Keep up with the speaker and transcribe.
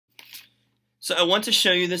So I want to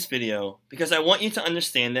show you this video because I want you to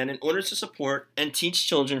understand that in order to support and teach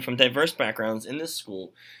children from diverse backgrounds in this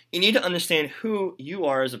school, you need to understand who you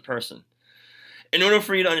are as a person. In order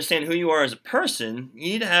for you to understand who you are as a person,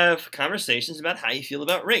 you need to have conversations about how you feel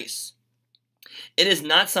about race. It is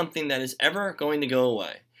not something that is ever going to go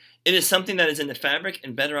away. It is something that is in the fabric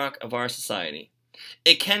and bedrock of our society.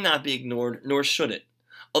 It cannot be ignored, nor should it.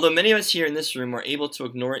 Although many of us here in this room are able to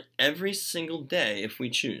ignore it every single day if we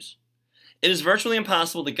choose. It is virtually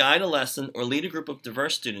impossible to guide a lesson or lead a group of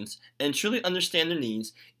diverse students and truly understand their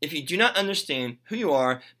needs if you do not understand who you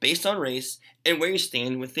are based on race and where you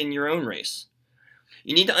stand within your own race.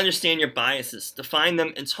 You need to understand your biases, define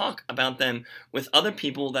them, and talk about them with other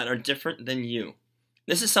people that are different than you.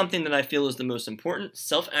 This is something that I feel is the most important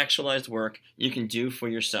self-actualized work you can do for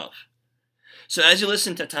yourself. So as you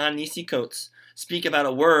listen to Ta-Nehisi Coates speak about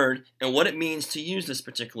a word and what it means to use this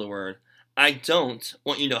particular word, I don't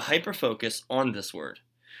want you to hyper-focus on this word.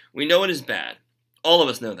 We know it is bad. All of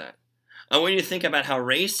us know that. I want you to think about how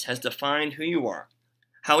race has defined who you are,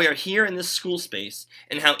 how we are here in this school space,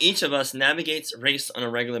 and how each of us navigates race on a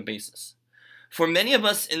regular basis. For many of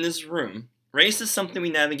us in this room, race is something we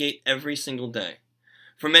navigate every single day.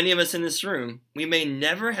 For many of us in this room, we may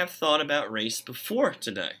never have thought about race before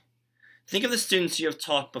today. Think of the students you have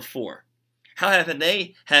taught before. How have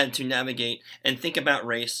they had to navigate and think about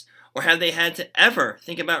race, or have they had to ever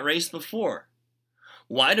think about race before?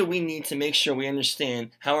 Why do we need to make sure we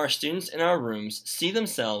understand how our students in our rooms see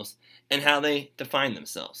themselves and how they define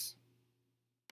themselves?